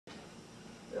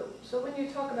So when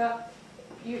you talk about,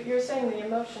 you're saying the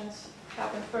emotions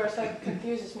happen first, that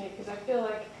confuses me because I feel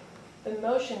like the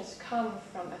emotions come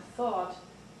from a thought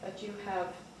that you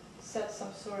have set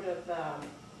some sort of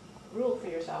rule for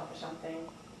yourself or something,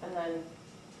 and then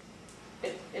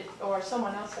or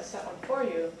someone else has set one for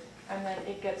you, and then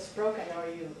it gets broken,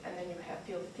 and then you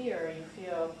feel fear, or you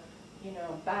feel,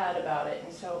 bad about it,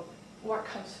 and so what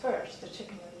comes first, the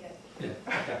chicken or the egg? Yeah,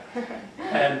 okay.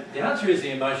 And the answer is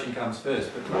the emotion comes first,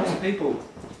 but most people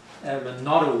are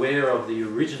not aware of the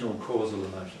original causal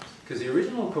emotions, because the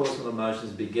original causal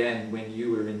emotions began when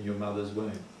you were in your mother's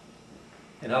womb.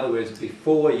 In other words,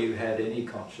 before you had any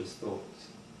conscious thoughts.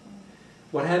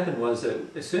 What happened was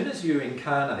that as soon as you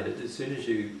incarnate into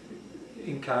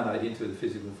the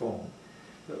physical form,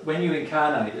 when you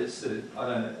incarnate,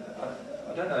 I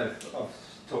don't know if I've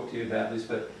talked to you about this,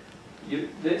 but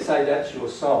let's say that's your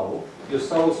soul. Your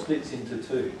soul splits into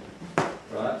two,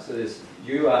 right? So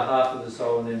you are half of the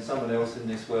soul, and then someone else in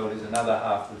this world is another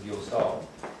half of your soul.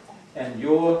 And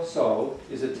your soul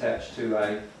is attached to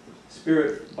a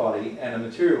spirit body and a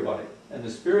material body. And the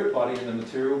spirit body and the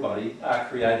material body are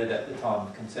created at the time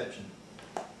of conception.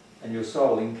 And your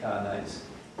soul incarnates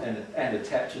and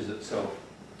attaches itself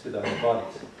to those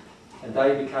bodies. And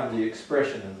they become the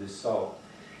expression of this soul.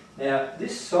 Now,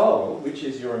 this soul, which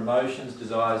is your emotions,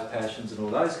 desires, passions, and all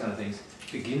those kind of things,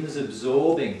 begins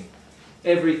absorbing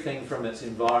everything from its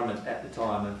environment at the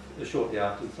time of, shortly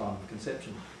after the time of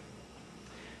conception.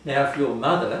 Now, if your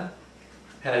mother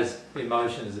has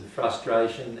emotions of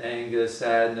frustration, anger,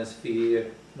 sadness,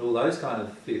 fear, and all those kind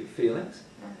of feelings,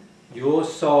 your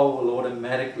soul will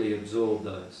automatically absorb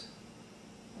those.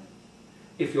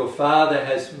 If your father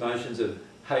has emotions of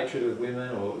hatred of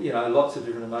women, or lots of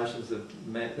different emotions that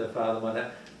the father might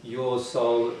have, your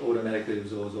soul automatically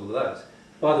absorbs all of those.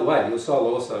 By the way, your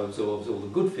soul also absorbs all the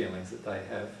good feelings that they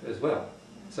have as well.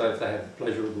 So if they have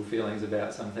pleasurable feelings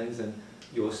about some things, then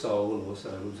your soul will also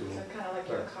absorb. So kind of like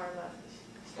your karma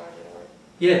started over.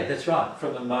 Yeah, that's right,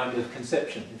 from the moment of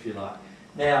conception, if you like.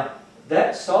 Now,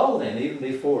 that soul then, even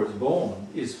before it's born,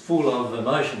 is full of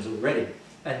emotions already.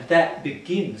 And that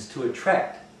begins to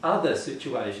attract other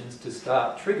situations to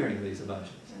start triggering these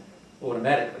emotions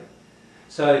automatically.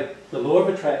 So the law of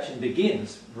attraction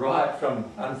begins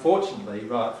unfortunately,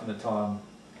 right from the time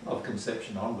of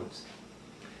conception onwards.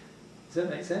 Does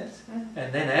that make sense?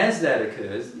 And then as that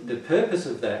occurs, the purpose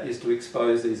of that is to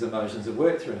expose these emotions and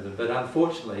work through them. But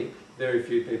unfortunately, very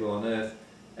few people on earth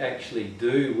actually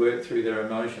do work through their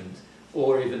emotions,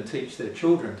 or even teach their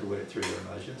children to work through their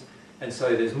emotions. And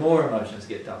so there's more emotions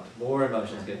get dumped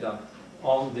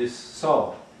on this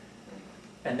soul.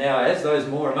 And now as those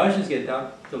more emotions get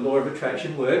dumped, the law of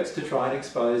attraction works to try and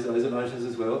expose those emotions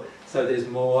as well. So there's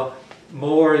more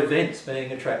events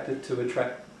being attracted to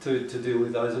deal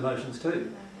with those emotions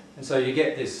too. And so you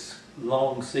get this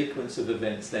long sequence of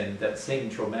events then that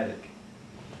seem traumatic,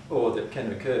 or that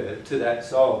can occur to that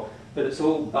soul. But it's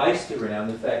all based around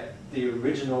the fact the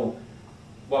original,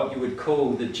 what you would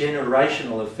call the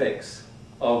generational effects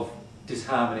of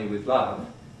disharmony with love,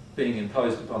 being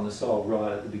imposed upon the soul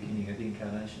right at the beginning of the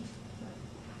incarnation.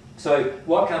 So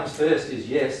what comes first is,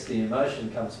 yes, the emotion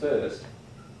comes first,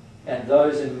 and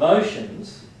those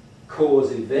emotions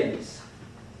cause events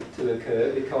to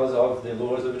occur because of the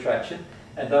laws of attraction,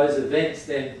 and those events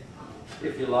then,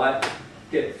 if you like,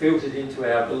 get filtered into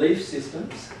our belief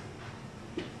systems,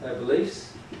 our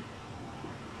beliefs,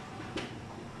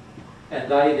 and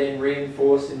they then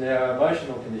reinforce in our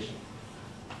emotional condition.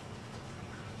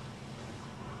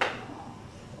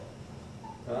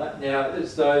 Right? Now,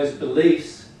 it's those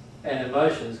beliefs and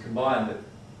emotions combined that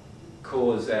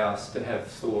cause us to have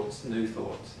thoughts, new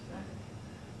thoughts.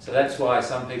 So that's why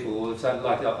some people, all of a sudden,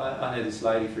 like I know this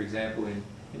lady, for example, in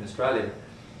Australia,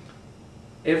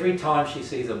 every time she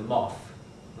sees a moth,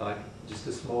 like just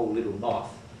a small little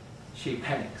moth, she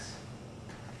panics.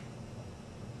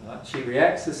 Right? She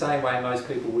reacts the same way most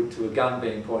people would to a gun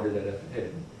being pointed at her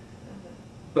head,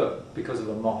 but because of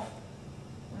a moth.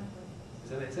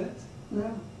 Does that make sense? No.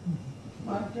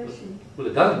 Why does she? Well,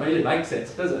 it doesn't really make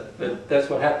sense, does it? But that's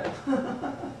what happened.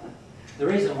 The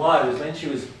reason why was when she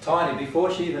was tiny, before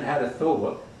she even had a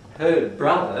thought, her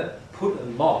brother put a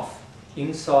moth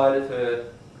inside of her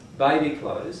baby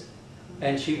clothes,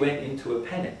 and she went into a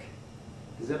panic.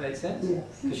 Does that make sense?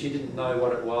 Yes. Because she didn't know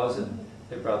what it was, and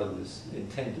her brother was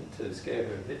intended to scare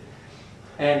her a bit.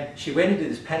 And she went into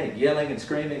this panic, yelling and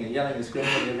screaming and yelling and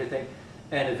screaming and everything,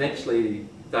 and eventually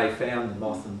they found the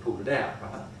moth and pulled it out,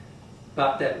 right?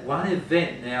 But that one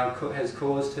event now has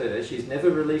caused her, she's never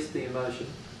released the emotion,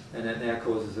 and it now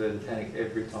causes her to panic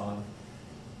every time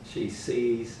she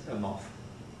sees a moth.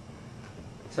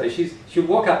 So she'll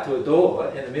walk up to a door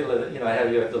in the middle of, you know, how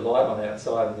you have the light on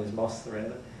outside and there's moss around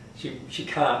it. She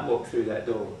can't walk through that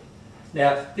door.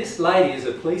 Now, this lady is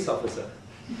a police officer.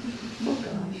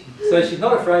 So she's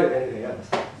not afraid of anything else.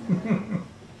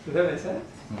 Does that make sense?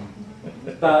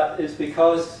 But it's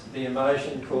because the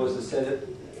emotion caused a set of,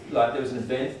 like there was an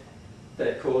event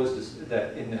that caused,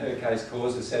 that in her case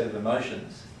caused a set of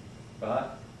emotions, right?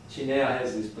 She now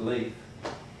has this belief,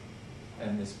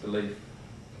 and this belief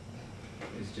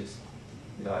is just,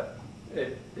 like,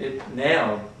 it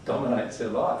now dominates her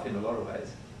life in a lot of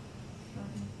ways.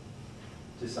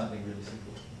 Just something really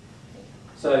simple.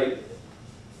 So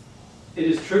it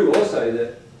is true also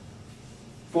that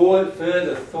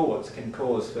further thoughts can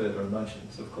cause further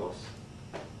emotions, of course.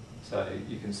 So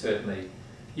you can certainly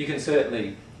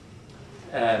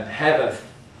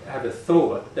have a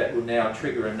thought that will now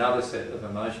trigger another set of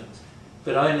emotions,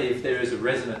 but only if there is a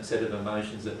resonant set of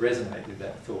emotions that resonate with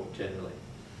that thought generally.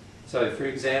 So for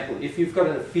example, if you've got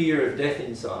a fear of death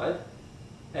inside,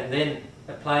 and then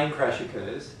a plane crash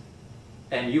occurs,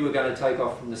 and you were going to take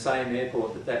off from the same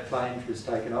airport that that plane was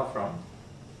taken off from,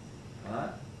 right?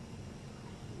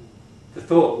 The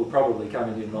thought will probably come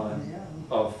into your mind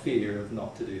of fear of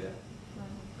not to do that.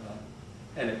 Right?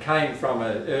 And it came from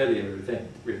an earlier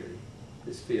event, really,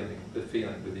 this feeling, the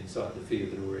feeling within inside the fear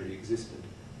that already existed,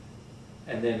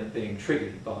 and then it being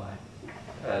triggered by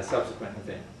a subsequent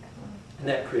event. And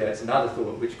that creates another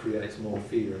thought which creates more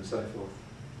fear and so forth.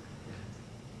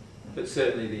 But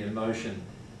certainly the emotion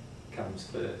comes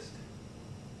first.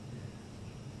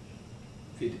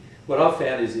 What I've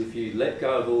found is if you let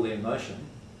go of all the emotion,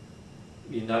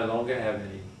 you no longer have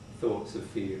any thoughts of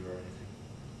fear or anything.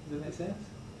 Does that make sense?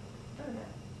 Oh,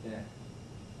 yeah. Yeah.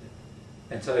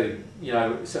 And so, you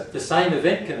know, so the same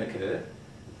event can occur.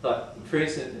 Like, for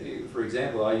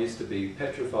example, I used to be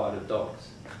petrified of dogs.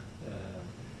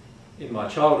 In my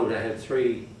childhood, I had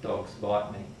 3 dogs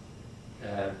bite me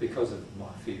because of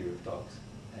my fear of dogs.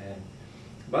 And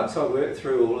once I worked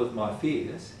through all of my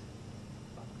fears,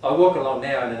 I walk along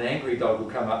now and an angry dog will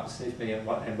come up and sniff me and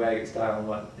wag its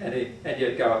tail and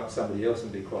yet go up to somebody else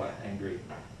and be quite angry.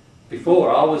 Before,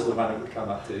 I was the one it would come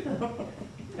up to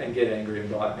and get angry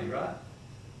and bite me, right?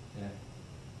 Yeah.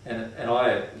 And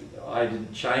I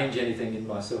didn't change anything in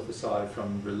myself aside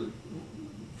from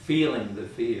feeling the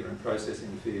fear and processing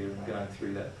the fear and going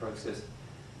through that process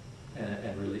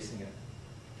and releasing it.